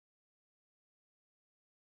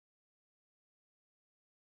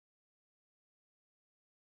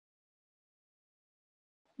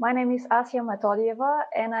My name is Asya Metodieva,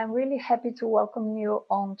 and I'm really happy to welcome you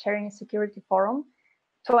on Sharing Security Forum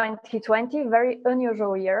 2020, very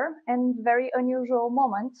unusual year and very unusual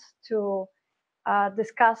moment to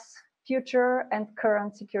discuss future and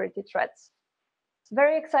current security threats.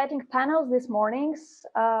 Very exciting panels this morning.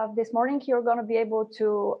 This morning, you're going to be able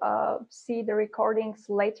to see the recordings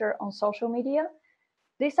later on social media.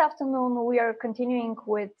 This afternoon, we are continuing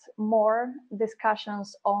with more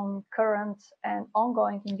discussions on current and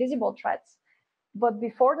ongoing invisible threats. But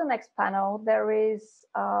before the next panel, there is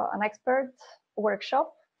an expert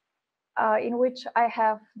workshop in which I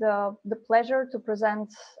have the pleasure to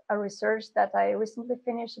present a research that I recently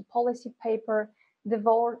finished, a policy paper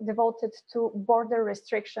devoted to border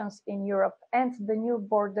restrictions in Europe and the new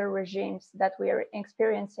border regimes that we are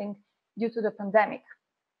experiencing due to the pandemic.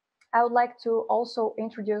 I would like to also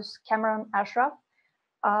introduce Cameron Ashraf,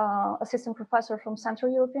 assistant professor from Central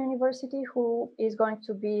European University, who is going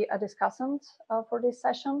to be a discussant for this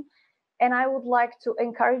session. And I would like to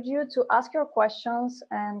encourage you to ask your questions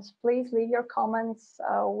and please leave your comments.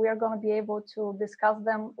 We are going to be able to discuss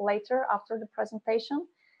them later after the presentation.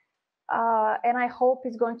 And I hope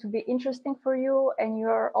it's going to be interesting for you, and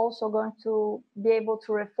you're also going to be able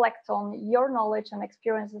to reflect on your knowledge and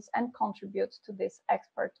experiences and contribute to this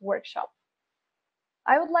expert workshop.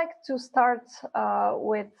 I would like to start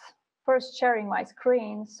with first sharing my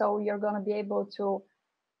screen, so you're going to be able to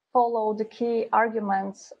follow the key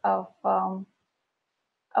arguments of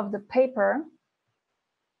the paper.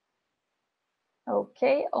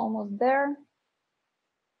 Okay, almost there.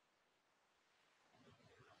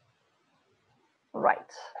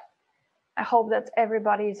 Right. I hope that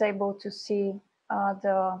everybody is able to see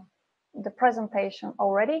the presentation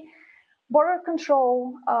already. Border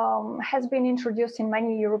control has been introduced in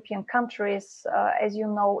many European countries, as you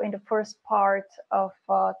know, in the first part of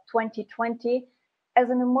 2020 as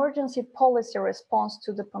an emergency policy response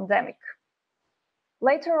to the pandemic.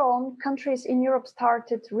 Later on, countries in Europe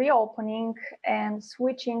started reopening and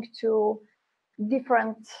switching to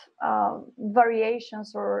different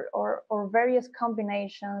variations or various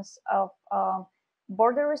combinations of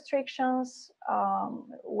border restrictions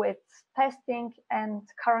with testing and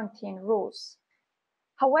quarantine rules.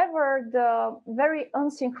 However, the very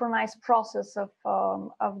unsynchronized process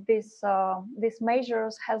of these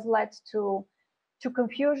measures has led to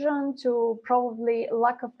confusion, to probably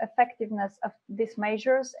lack of effectiveness of these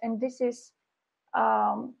measures, and this is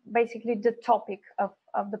basically the topic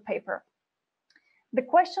of the paper. The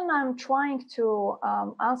question I'm trying to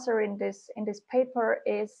answer in this paper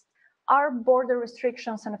is, are border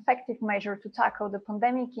restrictions an effective measure to tackle the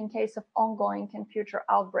pandemic in case of ongoing and future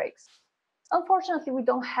outbreaks? Unfortunately, we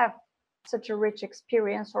don't have such a rich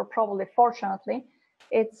experience, or probably fortunately.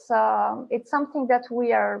 It's something that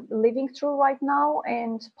we are living through right now,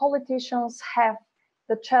 and politicians have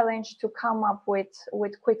the challenge to come up with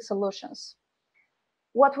quick solutions.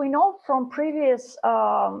 What we know from previous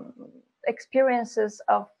experiences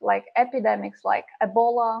of like epidemics like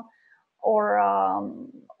Ebola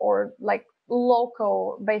or like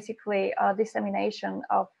local basically dissemination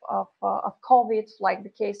of COVID, like the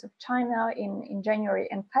case of China in January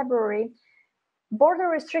and February, border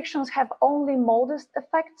restrictions have only modest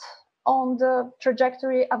effect on the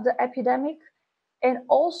trajectory of the epidemic. And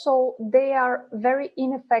also they are very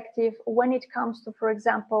ineffective when it comes to, for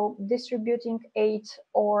example, distributing aid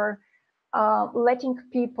or letting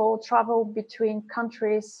people travel between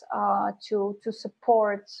countries to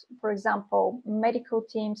support, for example, medical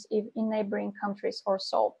teams in neighboring countries or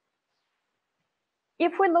so.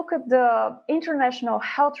 If we look at the international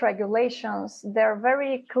health regulations, there are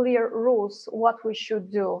very clear rules what we should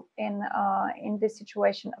do in this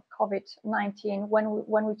situation of COVID-19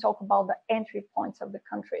 when we talk about the entry points of the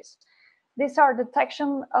countries. These are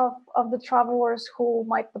detection of the travelers who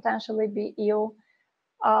might potentially be ill,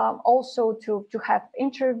 also to have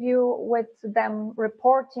interview with them,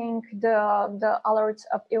 reporting the alerts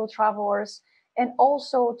of ill travelers, and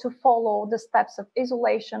also to follow the steps of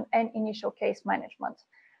isolation and initial case management.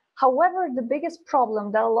 However, the biggest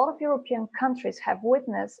problem that a lot of European countries have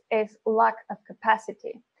witnessed is lack of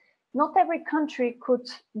capacity. Not every country could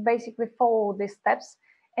basically follow these steps,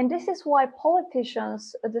 and this is why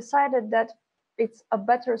politicians decided that it's a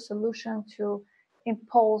better solution to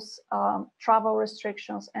impose travel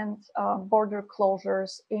restrictions and border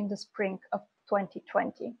closures in the spring of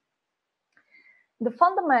 2020. The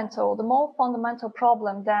more fundamental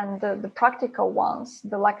problem than the practical ones,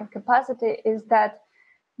 the lack of capacity, is that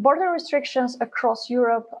border restrictions across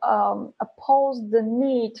Europe oppose the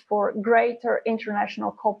need for greater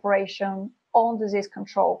international cooperation on disease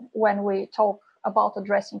control when we talk about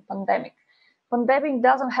addressing pandemic. Pandemic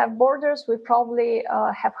doesn't have borders. We probably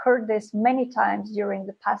have heard this many times during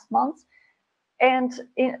the past months. And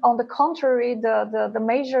on the contrary, the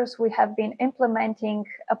measures we have been implementing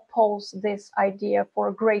oppose this idea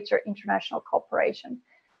for greater international cooperation.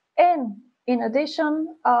 And in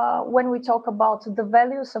addition, when we talk about the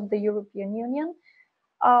values of the European Union,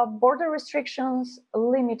 border restrictions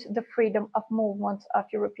limit the freedom of movement of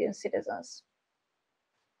European citizens.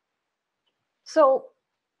 So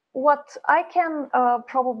what I can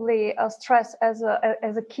probably stress as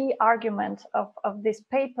a key argument of this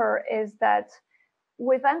paper is that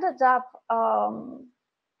we've ended up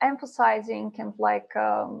emphasizing and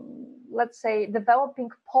let's say, developing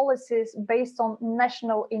policies based on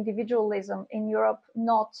national individualism in Europe,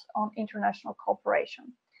 not on international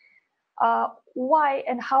cooperation. Why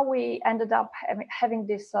and how we ended up having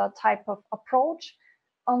this type of approach?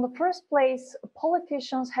 On the first place,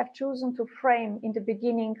 politicians have chosen to frame in the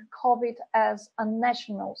beginning COVID as a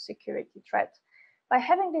national security threat. By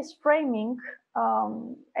having this framing,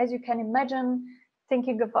 as you can imagine,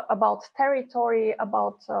 thinking about territory,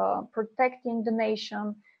 about protecting the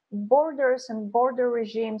nation, borders and border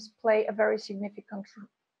regimes play a very significant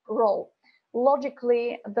role.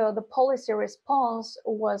 Logically, the policy response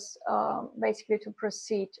was basically to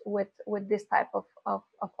proceed with this type of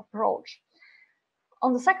approach.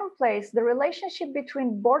 On the second place, the relationship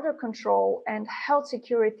between border control and health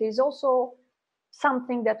security is also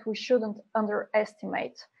something that we shouldn't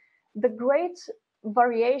underestimate. The great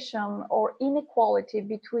variation or inequality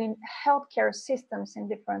between healthcare systems in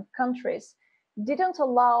different countries didn't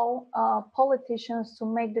allow politicians to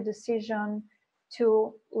make the decision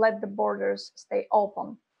to let the borders stay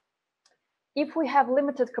open. If we have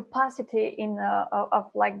limited capacity of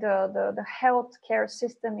the healthcare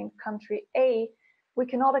system in country A, we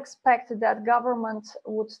cannot expect that government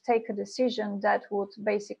would take a decision that would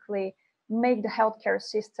basically make the healthcare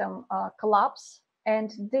system collapse.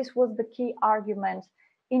 And this was the key argument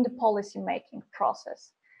in the policy-making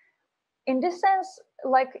process. In this sense,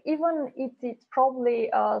 even if it probably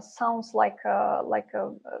sounds like a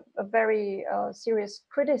very serious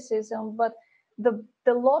criticism, but the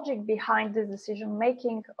logic behind the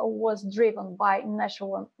decision-making was driven by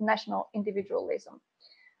national individualism.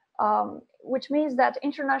 Which means that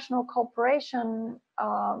international cooperation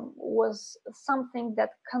was something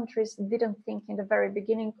that countries didn't think in the very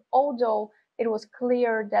beginning, although it was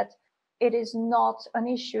clear that it is not an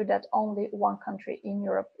issue that only one country in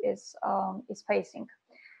Europe is facing.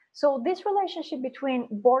 So this relationship between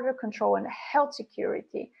border control and health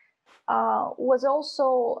security was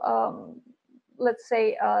also, let's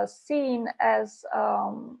say, seen as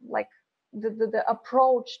the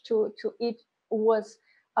approach to it was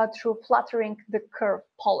through flattering the curve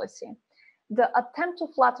policy. The attempt to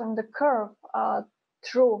flatten the curve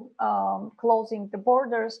through closing the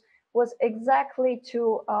borders was exactly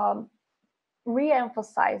to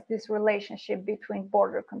re-emphasize this relationship between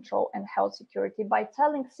border control and health security by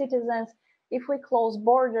telling citizens, if we close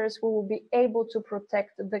borders, we will be able to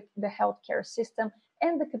protect the healthcare system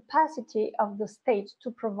and the capacity of the state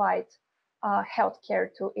to provide healthcare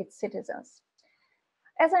to its citizens.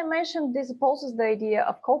 As I mentioned, this opposes the idea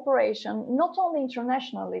of cooperation, not only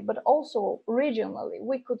internationally, but also regionally.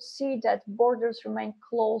 We could see that borders remain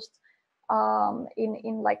closed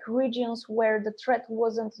in regions where the threat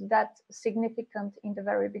wasn't that significant in the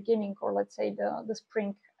very beginning, or let's say the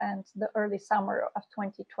spring and the early summer of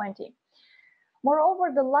 2020.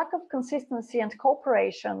 Moreover, the lack of consistency and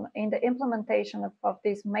cooperation in the implementation of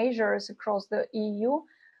these measures across the EU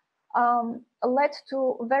led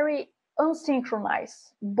to very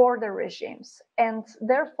unsynchronized border regimes, and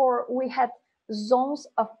therefore we had zones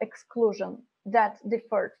of exclusion that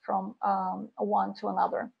differed from one to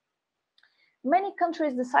another. Many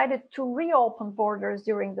countries decided to reopen borders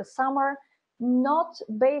during the summer, not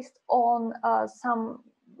based on some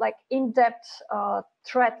in-depth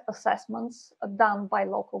threat assessments done by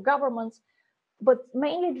local governments, but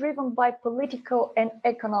mainly driven by political and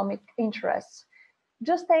economic interests.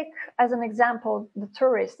 Just take as an example the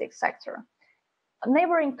touristic sector.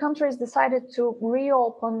 Neighboring countries decided to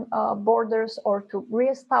reopen borders or to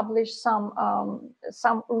reestablish some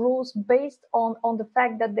rules based on the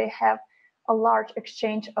fact that they have a large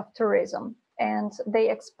exchange of tourism, and they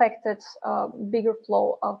expected a bigger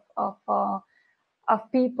flow of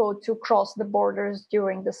people to cross the borders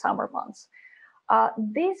during the summer months.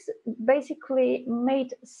 This basically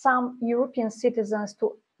made some European citizens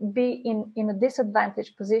to be in a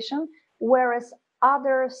disadvantaged position, whereas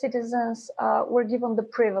other citizens were given the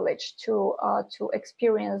privilege to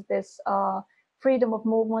experience this freedom of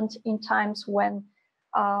movement in times when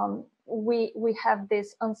we have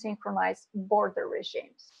these unsynchronized border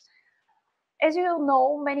regimes. As you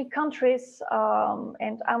know, many countries,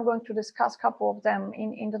 and I'm going to discuss a couple of them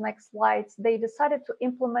in the next slides, they decided to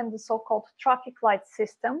implement the so-called traffic light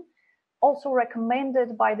system, also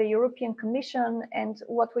recommended by the European Commission. And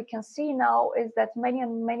what we can see now is that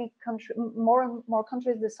many countries, more and more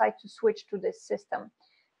countries decide to switch to this system.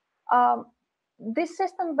 This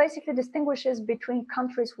system basically distinguishes between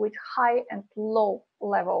countries with high and low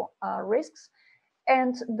level risks.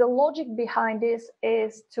 And the logic behind this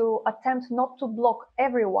is to attempt not to block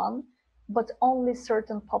everyone, but only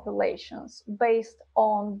certain populations based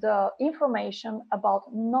on the information about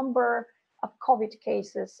number of COVID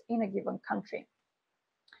cases in a given country.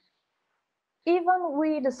 Even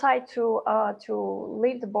we decide to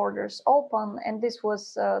leave the borders open, and this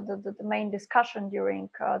was the main discussion during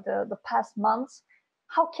the past months.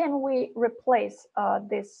 How can we replace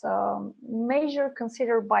this measure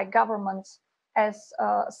considered by governments as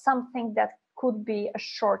something that could be a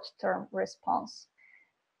short-term response?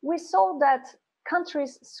 We saw that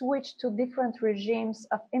countries switched to different regimes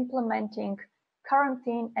of implementing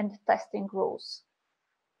quarantine and testing rules.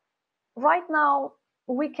 Right now,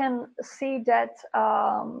 we can see that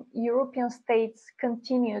European states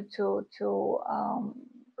continue to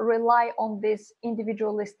rely on this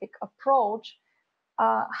individualistic approach.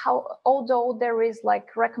 Although there is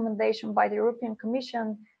like recommendation by the European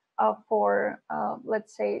Commission for,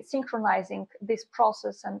 let's say, synchronizing this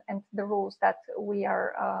process and the rules that we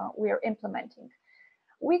are implementing.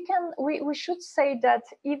 We should say that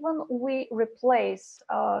even we replace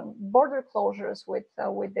border closures with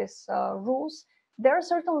these rules, there are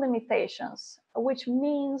certain limitations, which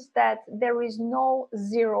means that there is no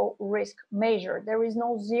zero risk measure. There is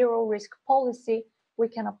no zero risk policy we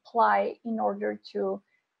can apply in order to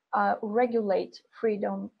regulate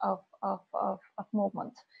freedom of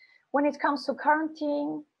movement. When it comes to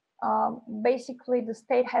quarantine, basically the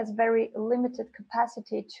state has very limited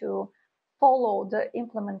capacity to follow the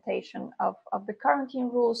implementation of the quarantine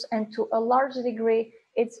rules, and to a large degree,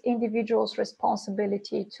 it's individuals'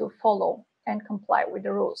 responsibility to follow and comply with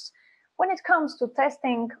the rules. When it comes to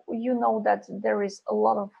testing, you know that there are a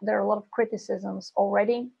lot of criticisms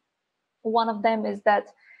already. One of them is that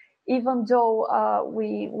even though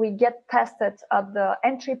we get tested at the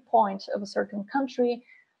entry point of a certain country,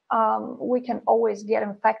 we can always get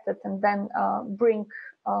infected and then bring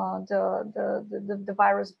the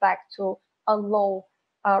virus back to a low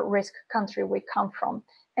risk country we come from.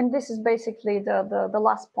 And this is basically the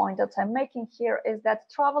last point that I'm making here, is that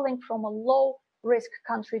traveling from a low risk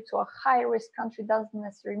country to a high risk country doesn't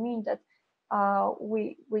necessarily mean that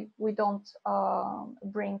we don't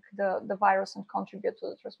bring the virus and contribute to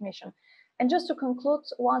the transmission. And just to conclude,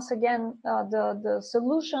 once again, the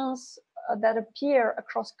solutions that appear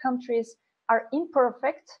across countries are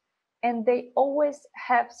imperfect, and they always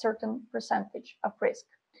have certain percentage of risk.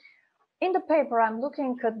 In the paper, I'm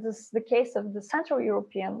looking at the case of the Central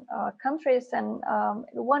European countries, and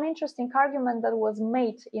one interesting argument that was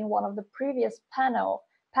made in one of the previous panels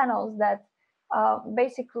that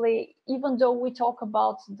basically, even though we talk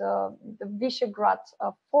about the Visegrad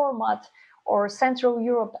format or Central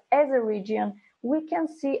Europe as a region, we can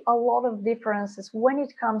see a lot of differences when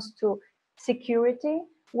it comes to security,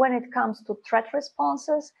 when it comes to threat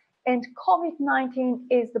responses, and COVID-19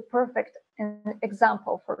 is the perfect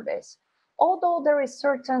example for this. Although there is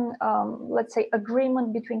certain, let's say,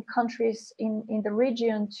 agreement between countries in the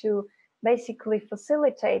region to basically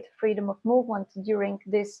facilitate freedom of movement during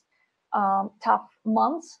these tough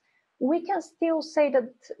months, we can still say that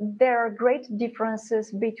there are great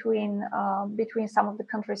differences between some of the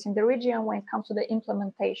countries in the region when it comes to the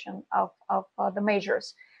implementation of the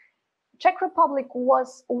measures. Czech Republic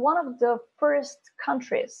was one of the first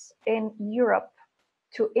countries in Europe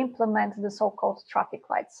to implement the so-called traffic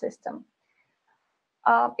light system.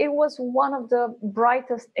 It was one of the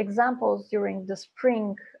brightest examples during the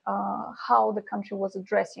spring how the country was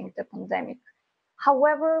addressing the pandemic.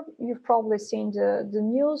 However, you've probably seen the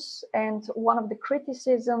news, and one of the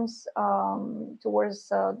criticisms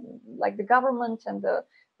towards like the government and the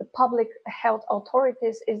public health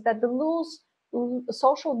authorities is that the loose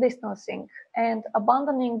social distancing and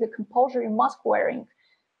abandoning the compulsory mask wearing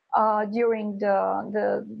during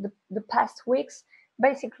the past weeks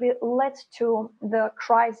basically led to the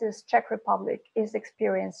crisis Czech Republic is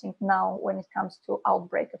experiencing now when it comes to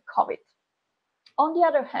outbreak of COVID. On the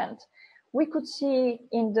other hand, we could see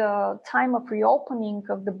in the time of reopening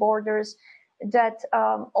of the borders that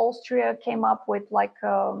Austria came up with like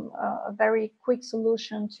a very quick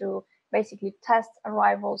solution to basically test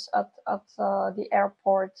arrivals at the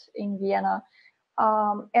airport in Vienna.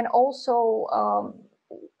 And also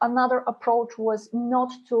another approach was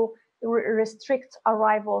not to restrict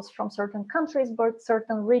arrivals from certain countries, but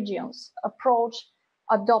certain regions, approach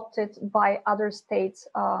adopted by other states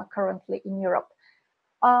currently in Europe.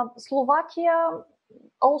 Slovakia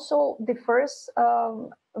also differs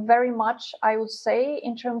very much, I would say,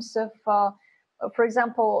 in terms of, for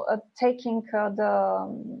example, taking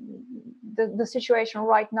the situation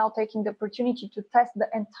right now, taking the opportunity to test the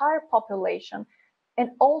entire population, and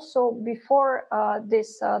also before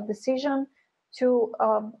this decision to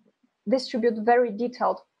distribute very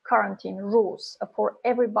detailed quarantine rules for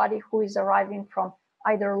everybody who is arriving from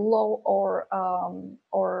either low or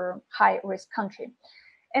high risk country.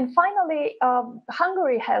 And finally,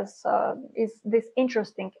 Hungary is this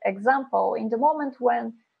interesting example in the moment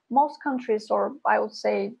when most countries, or I would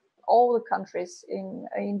say all the countries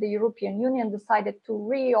in the European Union, decided to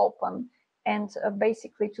reopen and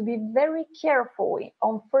basically to be very careful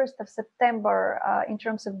on 1st of September in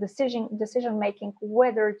terms of decision making,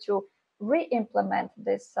 whether to re-implement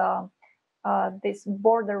these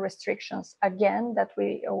border restrictions again that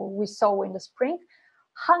we saw in the spring.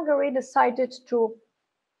 Hungary decided to,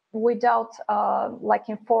 without like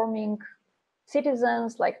informing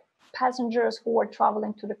citizens, like passengers who were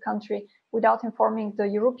traveling to the country, without informing the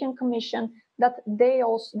European Commission, that they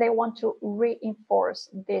want to reinforce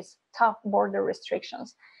these tough border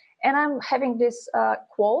restrictions. And I'm having this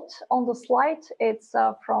quote on the slide. It's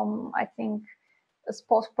from, I think, a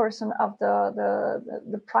spokesperson of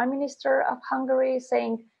the Prime Minister of Hungary,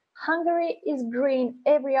 saying, "Hungary is green,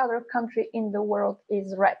 every other country in the world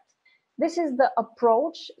is red." This is the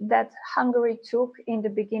approach that Hungary took in the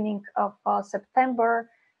beginning of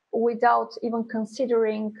September, without even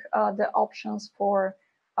considering the options for,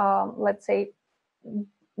 let's say,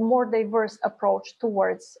 more diverse approach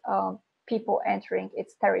towards people entering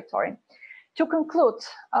its territory. To conclude,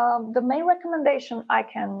 the main recommendation I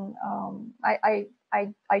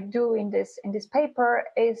do in this paper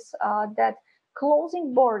is that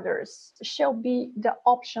closing borders shall be the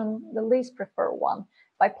option, the least preferred one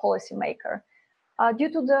by policymaker, due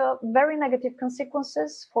to the very negative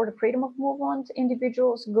consequences for the freedom of movement,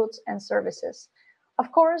 individuals, goods, and services.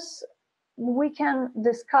 Of course, we can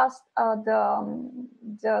discuss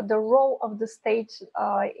the role of the state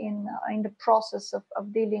in the process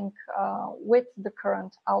of dealing with the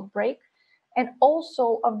current outbreak, and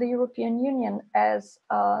also of the European Union as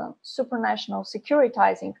a supranational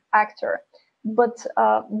securitizing actor. But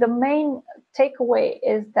the main takeaway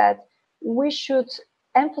is that we should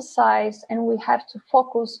emphasize and we have to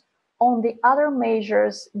focus on the other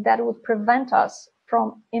measures that would prevent us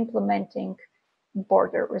from implementing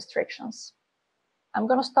border restrictions. I'm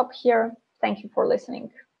going to stop here. Thank you for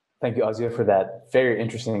listening. Thank you, Asya, for that very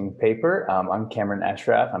interesting paper. I'm Cameron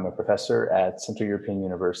Ashraf. I'm a professor at Central European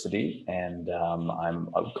University, and I'm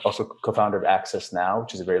also co-founder of Access Now,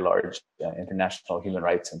 which is a very large international human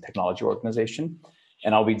rights and technology organization.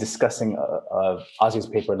 And I'll be discussing Asya's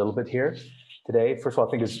paper a little bit here today. First of all,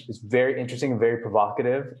 I think it's very interesting and very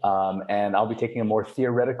provocative, and I'll be taking a more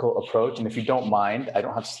theoretical approach. And if you don't mind, I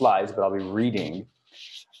don't have slides, but I'll be reading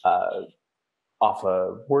off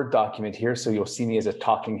a Word document here, so you'll see me as a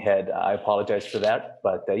talking head. I apologize for that,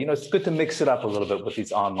 but it's good to mix it up a little bit with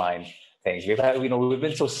these online things. We've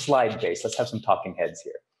been so slide-based. Let's have some talking heads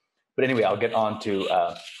here. But anyway, I'll get on to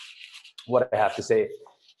what I have to say.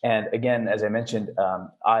 And again, as I mentioned,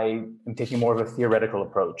 I am taking more of a theoretical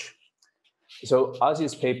approach. So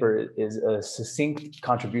Asya's paper is a succinct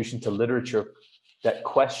contribution to literature that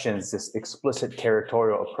questions this explicit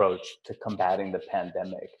territorial approach to combating the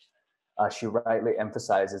pandemic. She rightly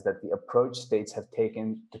emphasizes that the approach states have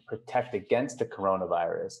taken to protect against the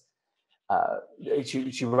coronavirus.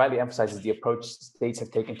 She rightly emphasizes the approach states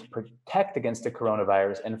have taken to protect against the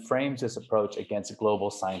coronavirus and frames this approach against a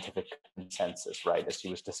global scientific consensus, right? As she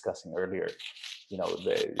was discussing earlier,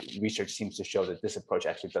 the research seems to show that this approach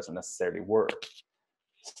actually doesn't necessarily work.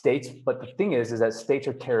 States, but the thing is that states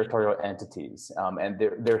are territorial entities, and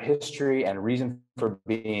their history and reason for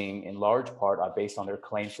being in large part are based on their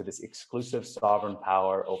claims to this exclusive sovereign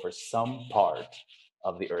power over some part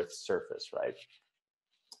of the Earth's surface, right?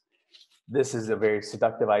 This is a very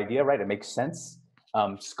seductive idea, right? It makes sense.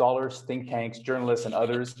 Scholars, think tanks, journalists, and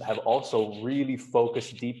others have also really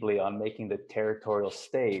focused deeply on making the territorial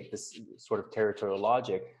state, this sort of territorial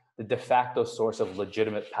logic, the de facto source of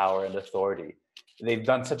legitimate power and authority. They've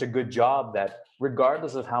done such a good job that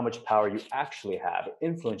regardless of how much power you actually have,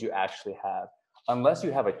 influence you actually have, unless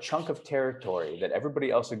you have a chunk of territory that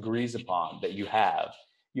everybody else agrees upon that you have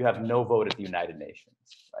no vote at the United Nations,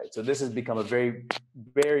 right? So this has become a very,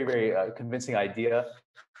 very, very convincing idea.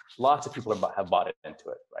 Lots of people have bought into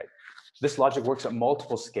it, right? This logic works at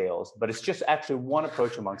multiple scales, but it's just actually one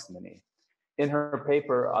approach amongst many. In her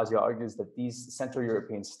paper, Asya argues that these Central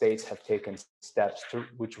European states have taken steps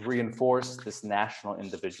which reinforce this national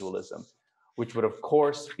individualism, which would, of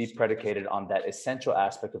course, be predicated on that essential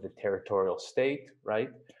aspect of the territorial state,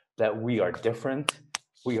 right? That we are different,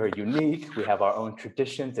 we are unique, we have our own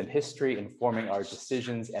traditions and history informing our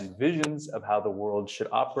decisions and visions of how the world should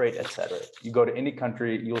operate, etc. You go to any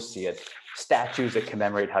country, you'll see it. Statues that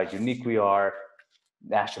commemorate how unique we are,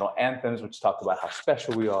 national anthems, which talk about how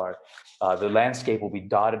special we are. The landscape will be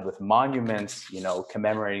dotted with monuments,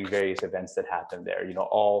 commemorating various events that happened there,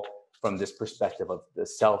 all from this perspective of the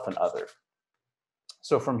self and other.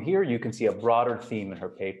 So from here, you can see a broader theme in her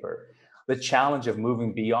paper, the challenge of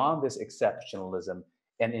moving beyond this exceptionalism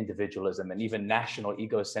and individualism and even national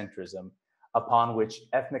egocentrism upon which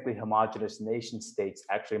ethnically homogenous nation states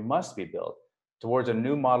actually must be built towards a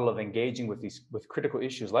new model of engaging with critical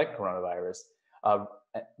issues like coronavirus,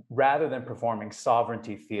 rather than performing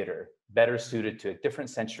sovereignty theater, better suited to a different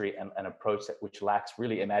century and an approach which lacks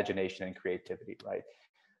really imagination and creativity, right?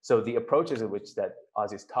 So the approaches in which that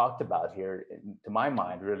Asya's talked about here, to my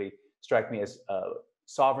mind, really strike me as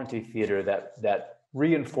sovereignty theater that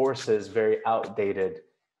reinforces very outdated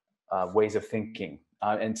ways of thinking,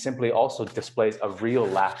 and simply also displays a real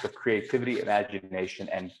lack of creativity, imagination,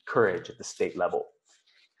 and courage at the state level.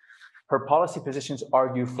 Her policy positions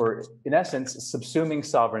argue for, in essence, subsuming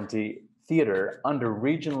sovereignty theater under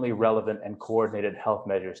regionally relevant and coordinated health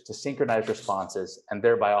measures to synchronize responses and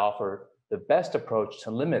thereby offer the best approach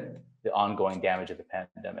to limit the ongoing damage of the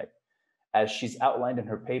pandemic. As she's outlined in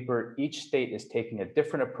her paper, each state is taking a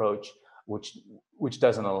different approach which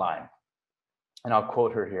doesn't align. And I'll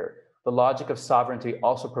quote her here. The logic of sovereignty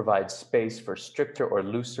also provides space for stricter or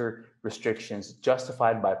looser restrictions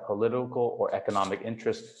justified by political or economic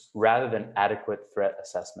interests rather than adequate threat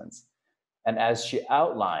assessments. And as she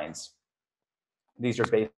outlines, these are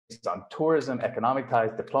based on tourism, economic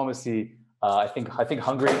ties, diplomacy. I think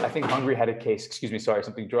Hungary had a case, excuse me, sorry,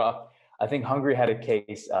 something dropped. I think Hungary had a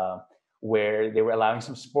case where they were allowing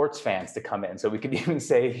some sports fans to come in. So we could even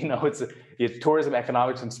say, it's tourism,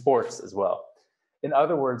 economics, and sports as well. In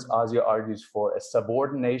other words, Asya argues for a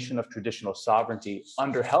subordination of traditional sovereignty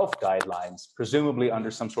under health guidelines, presumably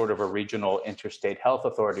under some sort of a regional interstate health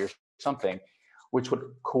authority or something, which would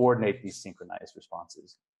coordinate these synchronized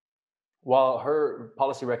responses. While her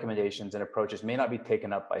policy recommendations and approaches may not be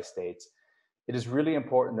taken up by states, it is really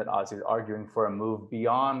important that Asya is arguing for a move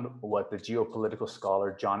beyond what the geopolitical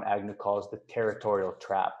scholar John Agnew calls the territorial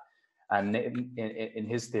trap. And in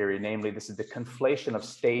his theory, namely, this is the conflation of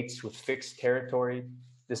states with fixed territory,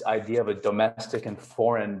 this idea of a domestic and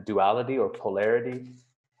foreign duality or polarity,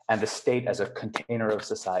 and the state as a container of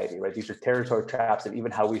society, right? These are territorial traps, and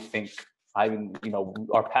even how we think,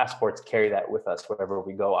 our passports carry that with us wherever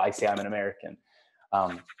we go. I say I'm an American.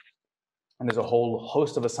 And there's a whole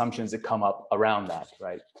host of assumptions that come up around that,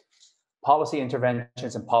 right? Policy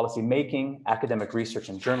interventions and policy making, academic research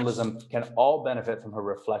and journalism can all benefit from her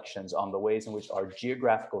reflections on the ways in which our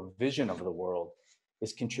geographical vision of the world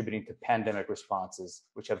is contributing to pandemic responses,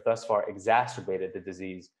 which have thus far exacerbated the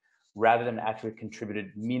disease rather than actually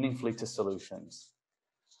contributed meaningfully to solutions.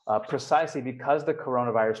 Precisely because the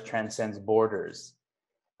coronavirus transcends borders,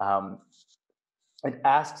 it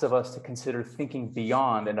asks of us to consider thinking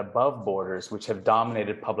beyond and above borders which have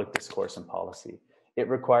dominated public discourse and policy. It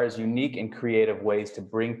requires unique and creative ways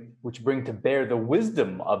which bring to bear the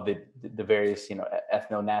wisdom of the various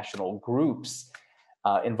ethno-national groups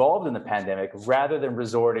involved in the pandemic, rather than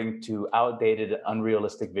resorting to outdated,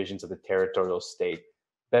 unrealistic visions of the territorial state,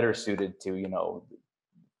 better suited to 1500s,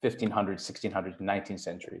 1600s, 19th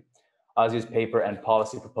century. Asya's paper and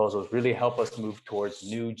policy proposals really help us move towards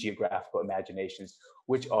new geographical imaginations,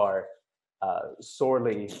 which are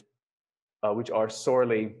sorely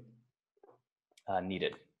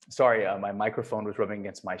needed. Sorry, my microphone was rubbing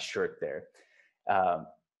against my shirt there.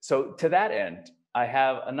 So to that end, I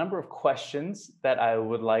have a number of questions that I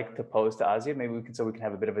would like to pose to Asya. Maybe we can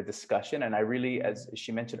have a bit of a discussion. And I really, as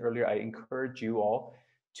she mentioned earlier, I encourage you all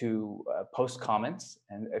to post comments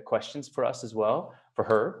and questions for us as well, for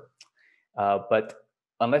her. But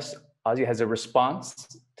unless Asya has a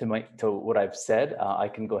response to what I've said, I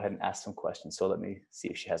can go ahead and ask some questions. So let me see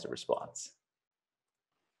if she has a response.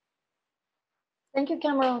 Thank you,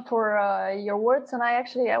 Cameron, for your words. And I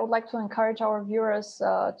would like to encourage our viewers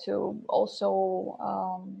to also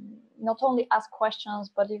not only ask questions,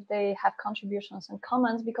 but if they have contributions and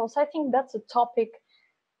comments, because I think that's a topic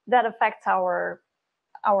that affects our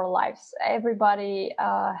lives. Everybody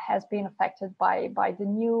has been affected by the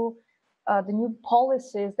new the new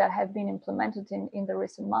policies that have been implemented in the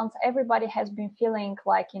recent months, everybody has been feeling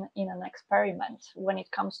like in an experiment when it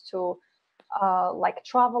comes to like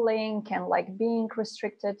traveling and like being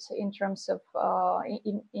restricted in terms of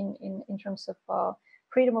in terms of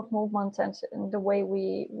freedom of movement and the way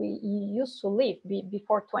we used to live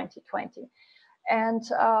before 2020. And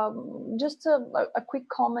just a quick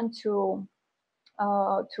comment to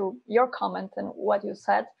your comment and what you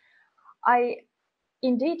said.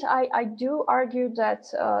 Indeed, I do argue that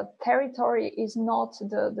territory is not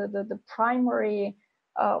the primary,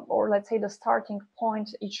 or let's say the starting point.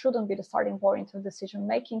 It shouldn't be the starting point of decision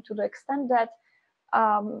making, to the extent that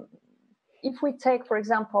if we take, for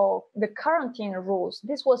example, the quarantine rules,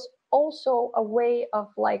 this was also a way of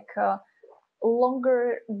like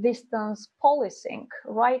longer distance policing,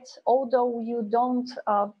 right? Although you don't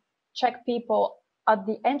check people at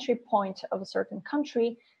the entry point of a certain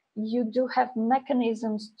country, you do have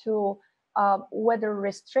mechanisms to whether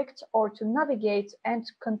restrict or to navigate and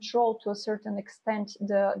control to a certain extent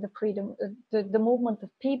the freedom, the movement of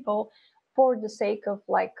people for the sake of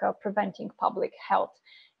like preventing public health.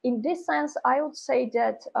 In this sense, I would say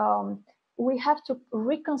that we have to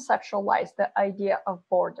reconceptualize the idea of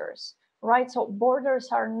borders, right? So borders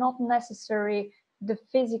are not necessarily the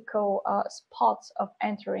physical spots of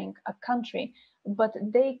entering a country, but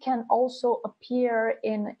they can also appear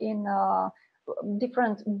in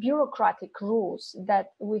different bureaucratic rules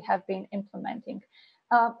that we have been implementing.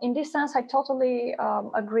 In this sense, I totally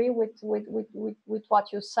agree with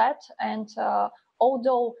what you said. And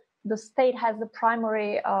although the state has the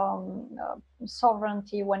primary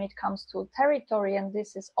sovereignty when it comes to territory, and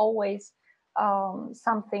this is always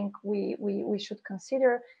something we should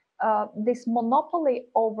consider, this monopoly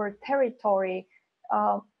over territory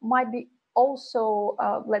might be also,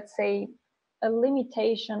 let's say, a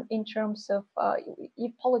limitation in terms of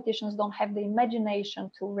if politicians don't have the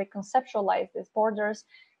imagination to reconceptualize these borders,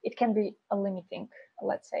 it can be a limiting,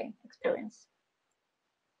 let's say, experience.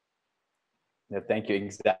 Yeah, thank you.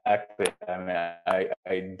 Exactly. I mean,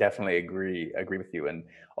 I definitely agree with you. And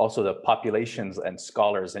also the populations and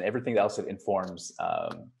scholars and everything else that informs,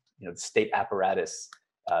 the state apparatus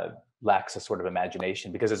lacks a sort of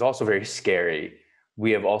imagination, because it's also very scary.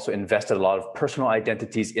 We have also invested a lot of personal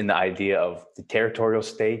identities in the idea of the territorial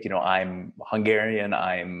state. I'm Hungarian,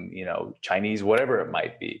 I'm, Chinese, whatever it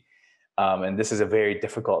might be. And this is a very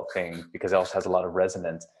difficult thing because it also has a lot of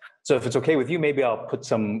resonance. So if it's okay with you, maybe I'll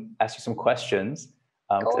ask you some questions,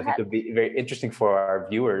 because I think it'd be very interesting for our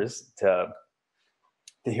viewers to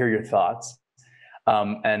hear your thoughts.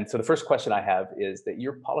 And so the first question I have is that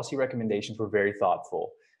your policy recommendations were very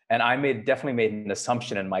thoughtful. And I definitely made an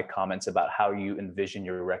assumption in my comments about how you envision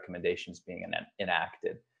your recommendations being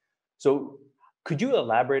enacted. So could you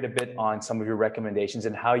elaborate a bit on some of your recommendations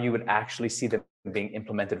and how you would actually see them being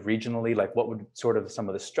implemented regionally? Like what would sort of some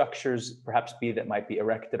of the structures perhaps be that might be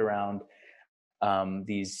erected around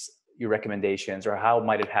your recommendations, or how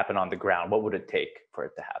might it happen on the ground? What would it take for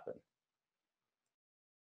it to happen?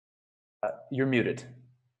 You're muted.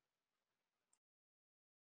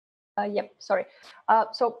 Yep, sorry.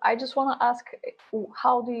 So I just want to ask,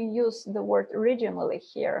 how do you use the word regionally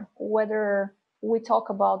here? Whether we talk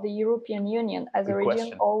about the European Union as a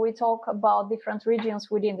region, or we talk about different regions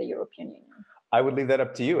within the European Union? I would leave that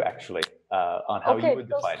up to you, actually, on how you would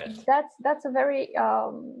define it. That's a very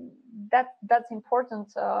that's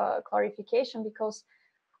important clarification, because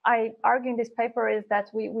I argue in this paper is that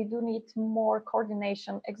we do need more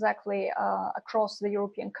coordination exactly across the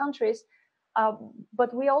European countries.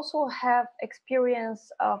 But we also have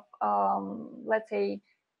experience of, let's say,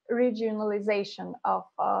 regionalization of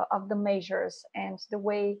the measures and the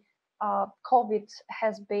way COVID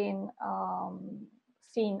has been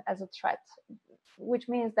seen as a threat, which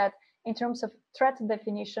means that in terms of threat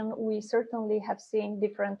definition, we certainly have seen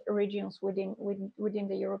different regions within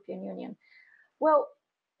the European Union. Well,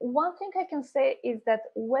 one thing I can say is that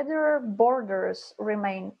whether borders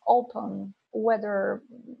remain open, whether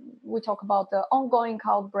we talk about the ongoing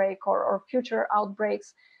outbreak or future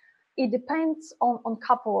outbreaks, it depends on a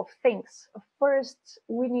couple of things. First,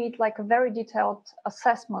 we need like a very detailed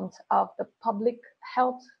assessment of the public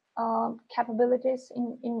health capabilities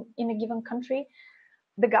in a given country,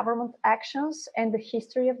 the government actions and the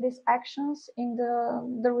history of these actions in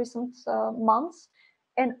the recent months,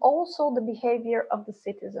 and also the behavior of the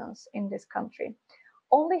citizens in this country.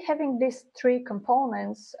 Only having these three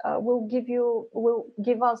components will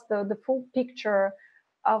give us the full picture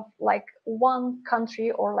of like one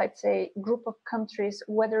country, or let's say group of countries,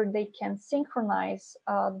 whether they can synchronize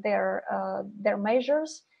their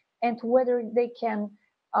measures, and whether they can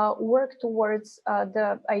work towards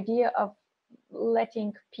the idea of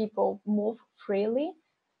letting people move freely,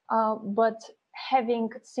 but having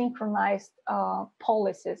synchronized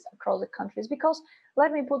policies across the countries. Because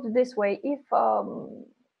let me put it this way, if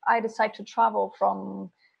I decide to travel from,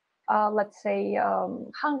 let's say,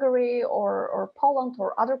 Hungary or Poland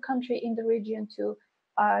or other country in the region to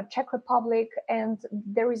Czech Republic, and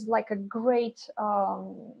there is like a great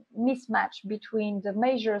mismatch between the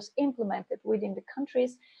measures implemented within the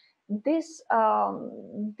countries, this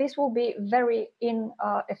will be very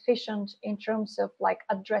inefficient in terms of like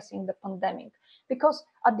addressing the pandemic. Because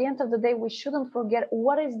at the end of the day, we shouldn't forget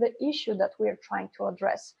what is the issue that we are trying to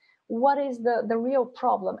address. What is the real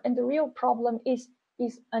problem? And the real problem is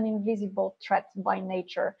an invisible threat by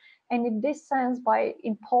nature. And in this sense, by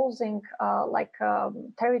imposing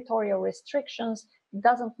territorial restrictions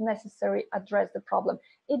doesn't necessarily address the problem.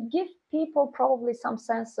 It gives people probably some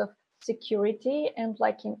sense of security, and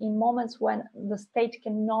like in moments when the state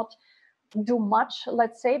cannot do much,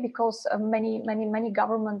 let's say, because many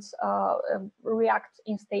governments react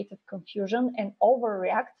in state of confusion and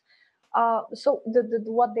overreact. So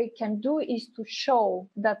what they can do is to show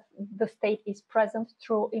that the state is present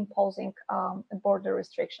through imposing border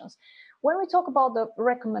restrictions. When we talk about the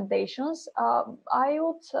recommendations, I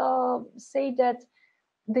would say that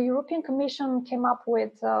the European Commission came up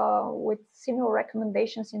with similar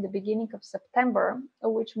recommendations in the beginning of September,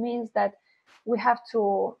 which means that we have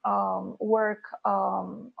to work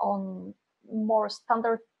on more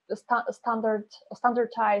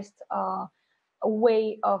standardized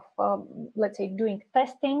way of, let's say, doing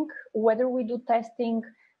testing. Whether we do testing,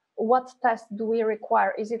 what test do we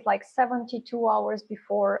require? Is it like 72 hours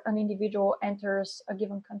before an individual enters a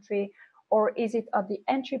given country, or is it at the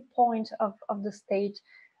entry point of the state?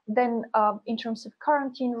 Then in terms of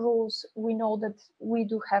quarantine rules, we know that we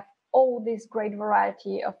do have all this great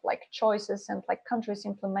variety of like choices and like countries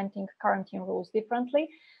implementing quarantine rules differently.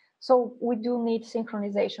 So we do need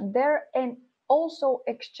synchronization there, and also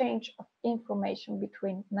exchange of information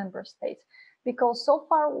between member states. Because so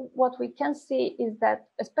far what we can see is that,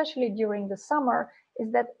 especially during the summer,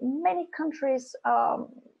 is that many countries,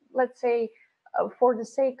 let's say, for the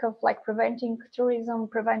sake of like preventing tourism,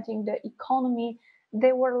 preventing the economy,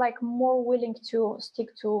 they were like more willing to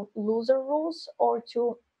stick to looser rules or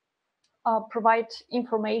to provide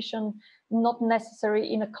information not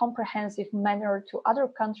necessary in a comprehensive manner to other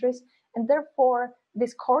countries. And therefore,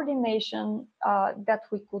 this coordination that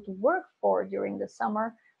we could work for during the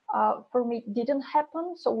summer, for me, didn't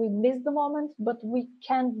happen. So we missed the moment, but we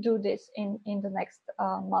can do this in the next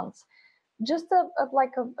months. Just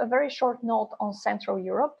a very short note on Central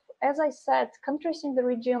Europe. As I said, countries in the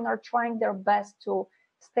region are trying their best to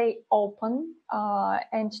stay open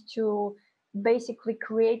and to basically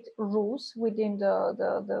create rules within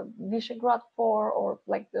the Visegrad 4 or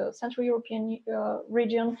like the Central European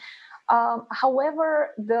region.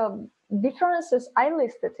 However, the differences I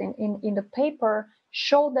listed in the paper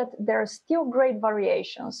show that there are still great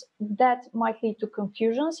variations that might lead to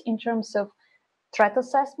confusions in terms of threat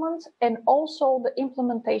assessment and also the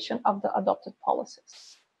implementation of the adopted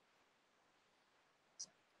policies.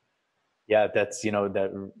 Yeah, that's, some of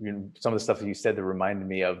the stuff that you said that reminded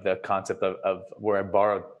me of the concept of where I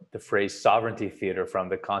borrowed the phrase sovereignty theater from,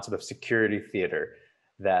 the concept of security theater,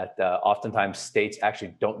 that oftentimes states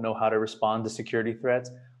actually don't know how to respond to security threats,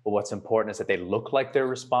 but what's important is that they look like they're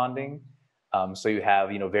responding. So you have,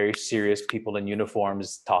 very serious people in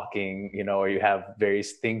uniforms talking, or you have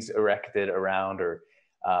various things erected around, or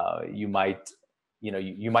you might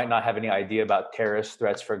not have any idea about terrorist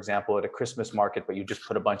threats, for example, at a Christmas market, but you just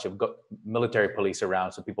put a bunch of military police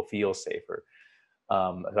around so people feel safer.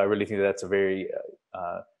 So I really think that's a very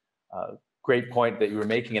great point that you were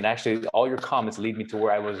making. And actually, all your comments lead me to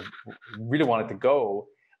where I really wanted to go.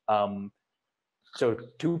 So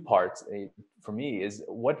two parts for me is,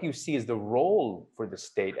 what do you see as the role for the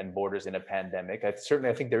state and borders in a pandemic? I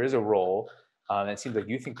think there is a role. And it seems like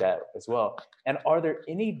you think that as well. And are there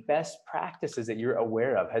any best practices that you're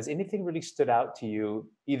aware of? Has anything really stood out to you,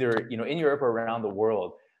 either in Europe or around the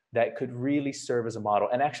world, that could really serve as a model?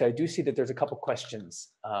 And actually, I do see that there's a couple questions,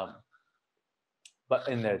 but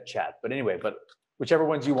in the chat. But anyway, whichever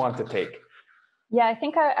ones you want to take. Yeah, I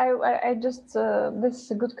think I just this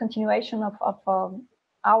is a good continuation of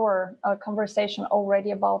our conversation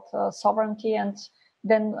already about sovereignty, and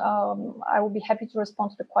then I will be happy to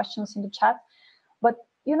respond to the questions in the chat. But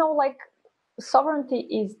sovereignty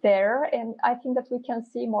is there, and I think that we can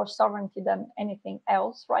see more sovereignty than anything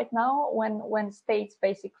else right now when states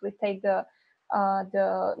basically take the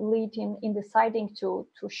the lead in deciding to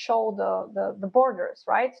show the borders,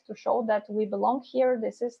 right? To show that we belong here.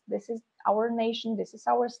 This is our nation. This is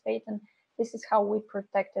our state, and this is how we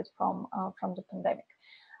protect it from the pandemic.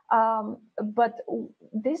 But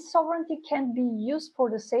this sovereignty can be used for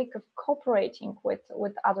the sake of cooperating with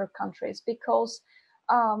other countries, because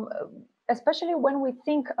especially when we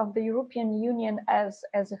think of the European Union as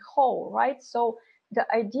a whole, right? So the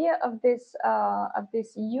idea of this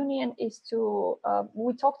union is to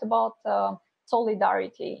we talked about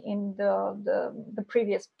solidarity in the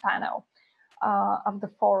previous panel of the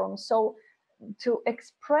forum. So to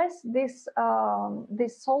express this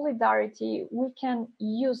this solidarity, we can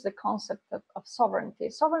use the concept of sovereignty.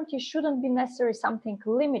 Sovereignty shouldn't be necessarily something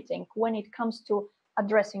limiting when it comes to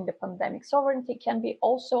addressing the pandemic. Sovereignty can be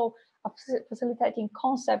also a facilitating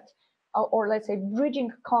concept, or let's say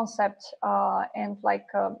bridging concept, and like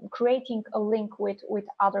creating a link with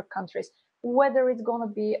other countries, whether it's going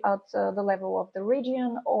to be at the level of the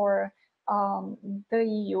region or the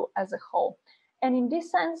EU as a whole. And in this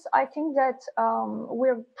sense, I think that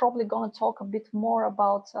we're probably going to talk a bit more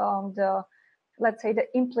about the, let's say, the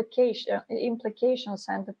implications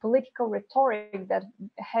and the political rhetoric that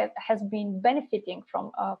has been benefiting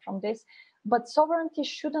from this. But sovereignty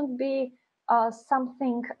shouldn't be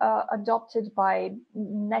something adopted by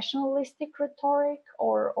nationalistic rhetoric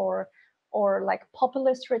or like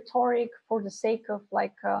populist rhetoric for the sake of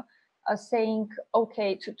like saying,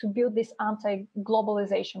 okay, to build these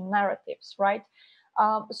anti-globalization narratives, right?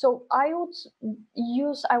 So I would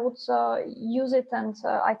use it, and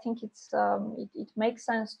I think it makes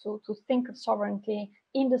sense to think of sovereignty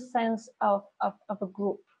in the sense of a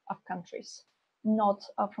group of countries, not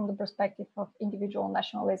from the perspective of individual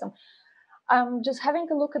nationalism. I'm just having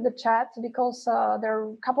a look at the chat because there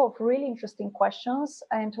are a couple of really interesting questions,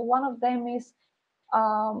 and one of them is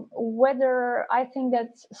whether I think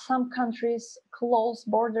that some countries close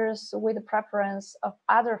borders with the preference of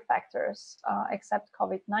other factors except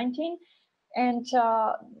COVID-19, and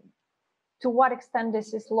to what extent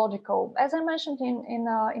this is logical. As I mentioned in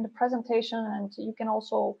the presentation, and you can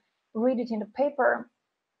also read it in the paper,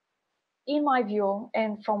 in my view,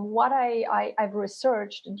 and from what I've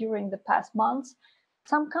researched during the past months,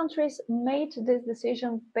 some countries made this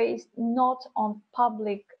decision based not on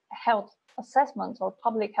public health assessment or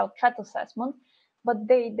public health threat assessment, but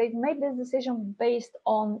they've made this decision based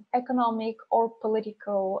on economic or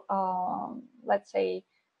political, let's say,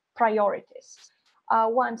 priorities.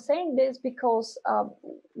 Why I'm saying this, because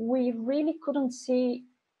we really couldn't see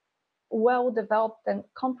well-developed and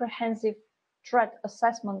comprehensive threat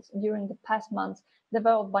assessments during the past months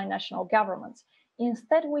developed by national governments.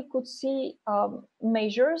 Instead, we could see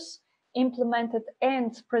measures implemented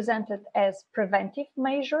and presented as preventive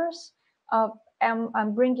measures.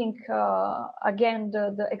 I'm bringing again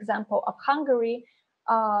the example of Hungary,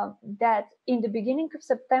 that in the beginning of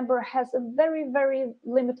September has a very, very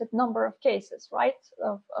limited number of cases, right,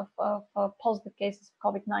 of positive cases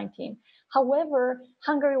of COVID-19. However,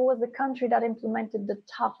 Hungary was the country that implemented the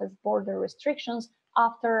toughest border restrictions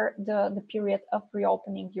after the period of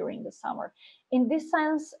reopening during the summer. In this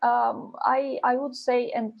sense, I would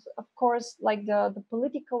say, and of course, like the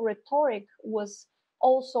political rhetoric was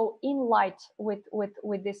also in light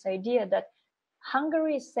with this idea that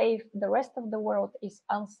Hungary is safe, the rest of the world is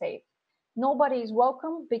unsafe. Nobody is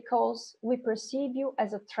welcome because we perceive you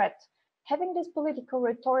as a threat. Having this political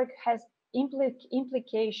rhetoric has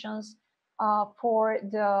implications for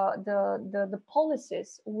the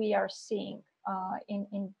policies we are seeing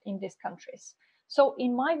in these countries. So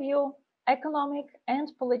in my view, economic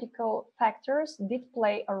and political factors did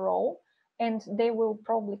play a role, and they will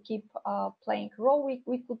probably keep playing a role.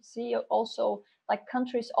 We could see also like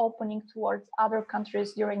countries opening towards other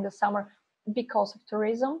countries during the summer because of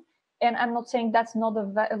tourism. And I'm not saying that's not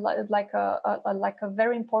a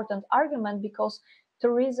very important argument, because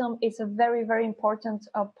tourism is a very, very important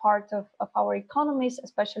part of our economies,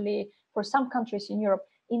 especially for some countries in Europe.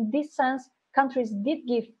 In this sense, countries did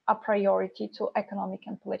give a priority to economic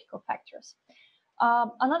and political factors.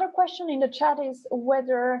 Another question in the chat is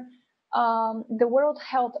whether the World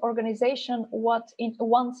Health Organization wants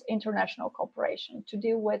international cooperation to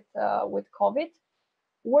deal with COVID.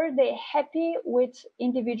 Were they happy with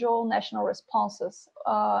individual national responses,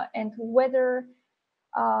 and whether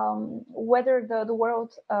the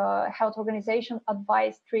World Health Organization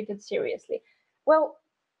advice treated seriously? Well,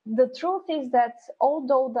 the truth is that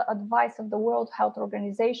although the advice of the World Health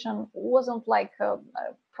Organization wasn't like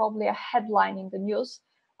probably a headline in the news,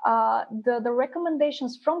 the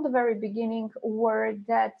recommendations from the very beginning were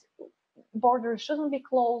that borders shouldn't be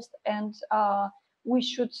closed, and we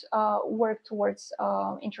should work towards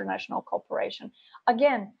international cooperation.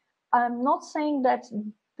 Again, I'm not saying that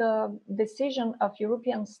the decision of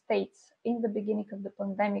European states in the beginning of the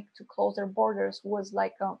pandemic to close their borders was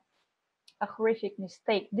like a horrific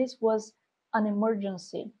mistake. This was an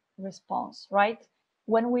emergency response, right?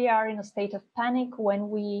 When we are in a state of panic, when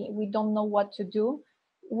we don't know what to do,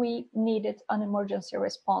 we needed an emergency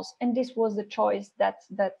response. And this was the choice that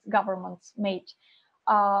governments made.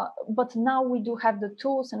 But now we do have the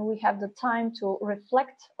tools and we have the time to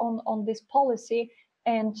reflect on this policy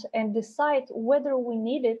and decide whether we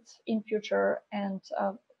need it in future and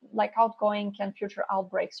like outgoing and future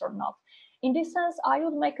outbreaks or not. In this sense, I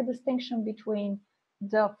would make a distinction between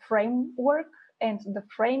the framework and the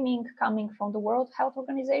framing coming from the World Health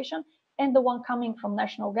Organization and the one coming from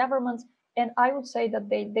national governments. And I would say that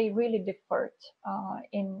they really differed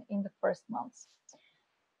in the first months.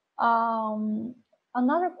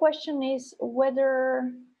 Another question is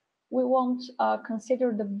whether we won't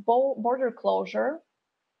consider the border closure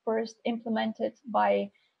first implemented by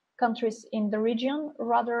countries in the region,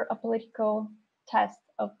 rather a political test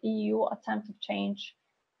of EU attempted change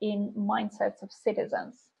in mindsets of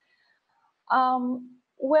citizens.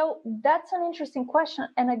 Well, that's an interesting question.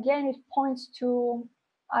 And again, it points to,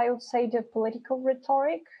 I would say, the political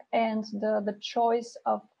rhetoric and the choice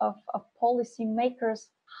of policy makers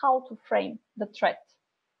how to frame the threat,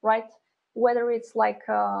 right? Whether it's like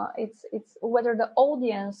it's whether the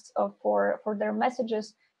audience for their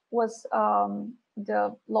messages was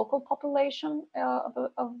the local population of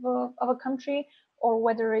a country, or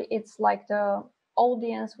whether it's like the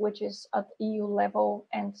audience which is at EU level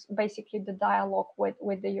and basically the dialogue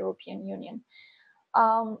with the European Union.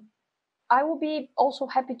 I will be also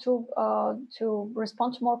happy to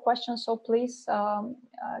respond to more questions. So please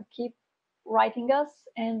keep writing us,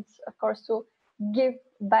 and of course to give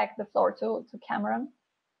back the floor to Cameron.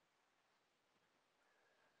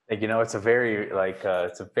 You know, it's a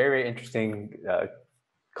very interesting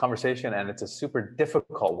conversation, and it's a super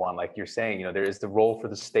difficult one. Like you're saying, you know, there is the role for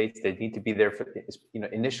the states; they need to be there for, you know,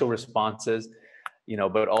 initial responses, you know,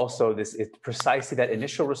 but also it's precisely that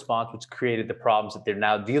initial response which created the problems that they're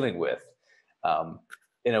now dealing with,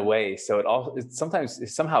 in a way. So it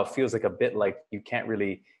somehow feels like a bit like you can't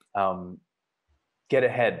really get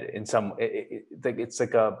ahead in some. It's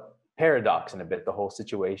like a paradox in a bit, the whole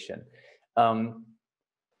situation.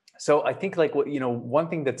 So I think, like, what, you know, one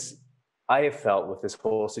thing that's I have felt with this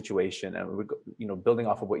whole situation, and, you know, building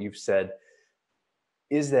off of what you've said,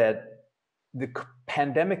 is that the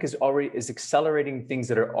pandemic is accelerating things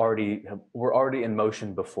that were already in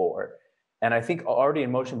motion before. And I think already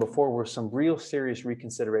in motion before were some real serious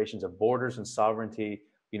reconsiderations of borders and sovereignty.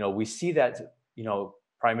 You know, we see that, you know,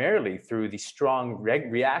 primarily through the strong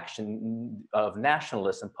reaction of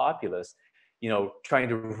nationalists and populists, you know, trying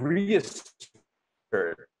to reassert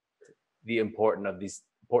the importance of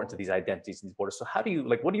these identities and these borders. So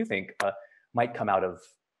what do you think might come out of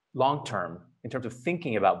long term in terms of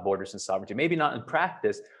thinking about borders and sovereignty? Maybe not in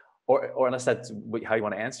practice, or unless that's how you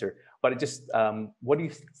want to answer, but it just what do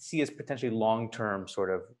you see as potentially long term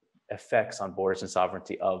sort of effects on borders and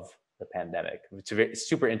sovereignty of the pandemic? It's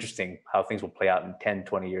super interesting how things will play out in 10,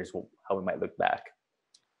 20 years, how we might look back.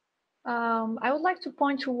 I would like to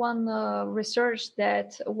point to one research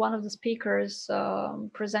that one of the speakers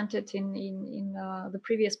presented in the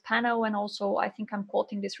previous panel, and also I think I'm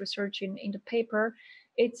quoting this research in the paper.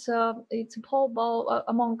 It's a poll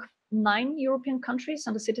among 9 European countries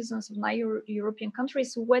and the citizens of 9 European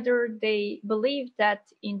countries whether they believe that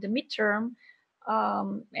in the midterm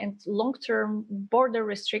and long-term border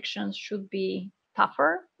restrictions should be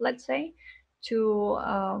tougher, let's say, to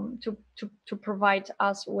provide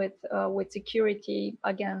us with security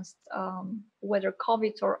against whether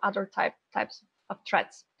COVID or other types of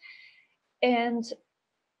threats. And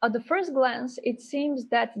at the first glance, it seems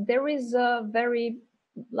that there is a very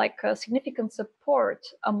significant support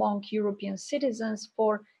among European citizens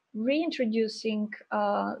for reintroducing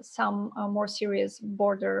some more serious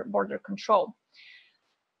border control.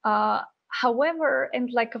 However, and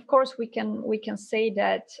of course, we can say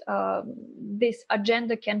that this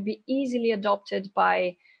agenda can be easily adopted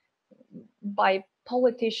by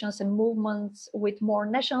politicians and movements with more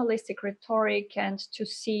nationalistic rhetoric, and to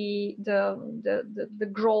see the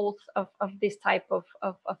growth of this type of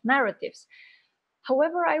narratives.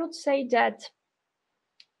 However, I would say that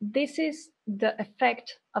this is the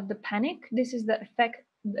effect of the panic. This is the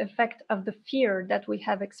effect of the fear that we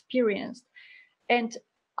have experienced, and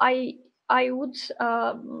I would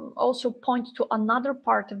also point to another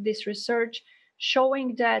part of this research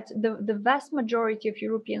showing that the vast majority of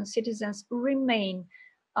European citizens remain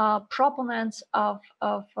proponents of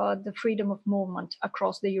the freedom of movement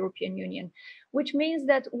across the European Union, which means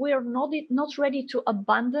that we are not ready to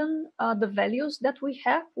abandon the values that we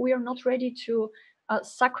have. We are not ready to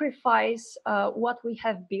sacrifice what we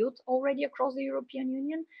have built already across the European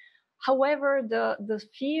Union. However, the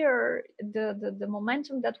fear, the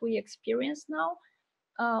momentum that we experience now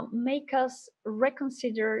make us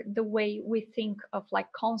reconsider the way we think of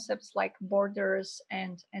like concepts like borders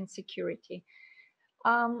and security.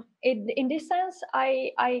 In this sense,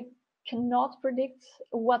 I cannot predict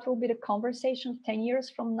what will be the conversation 10 years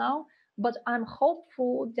from now, but I'm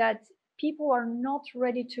hopeful that people are not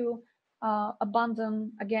ready to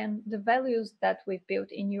abandon again the values that we've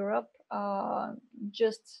built in Europe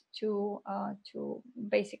just to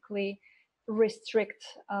basically restrict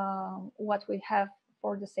what we have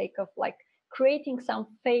for the sake of like creating some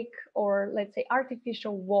fake or let's say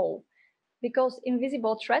artificial wall, because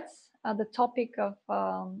invisible threats, the topic of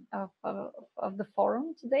the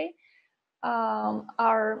forum today,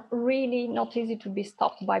 are really not easy to be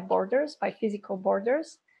stopped by borders, by physical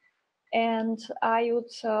borders. And I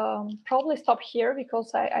would probably stop here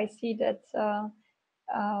because I see that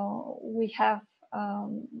we have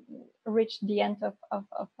reached the end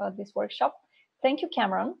of this workshop. Thank you,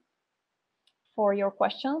 Cameron, for your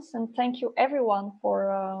questions, and thank you everyone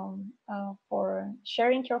for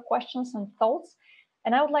sharing your questions and thoughts.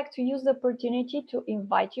 And I would like to use the opportunity to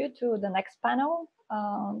invite you to the next panel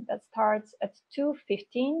that starts at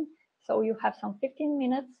 2:15. So you have some 15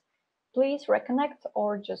 minutes. Please reconnect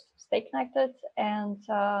or just stay connected. And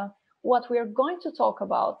what we are going to talk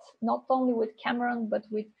about, not only with Cameron, but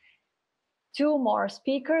with two more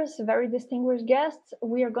speakers, very distinguished guests,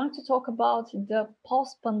 we are going to talk about the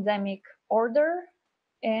post-pandemic order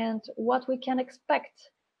and what we can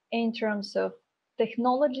expect in terms of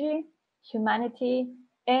technology, humanity,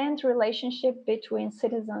 and relationship between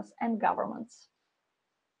citizens and governments.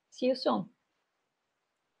 See you soon.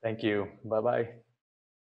 Thank you. Bye-bye.